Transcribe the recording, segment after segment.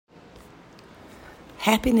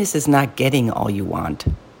Happiness is not getting all you want.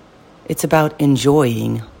 It's about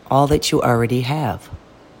enjoying all that you already have.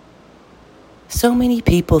 So many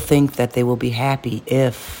people think that they will be happy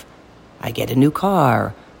if I get a new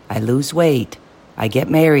car, I lose weight, I get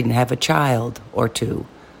married and have a child or two,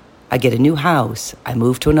 I get a new house, I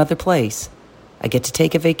move to another place, I get to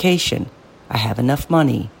take a vacation, I have enough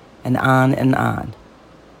money, and on and on.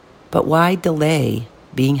 But why delay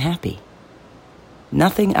being happy?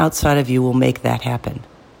 Nothing outside of you will make that happen.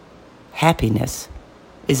 Happiness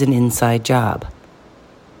is an inside job.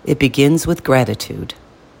 It begins with gratitude.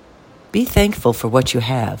 Be thankful for what you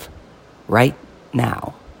have right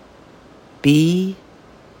now. Be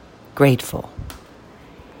grateful.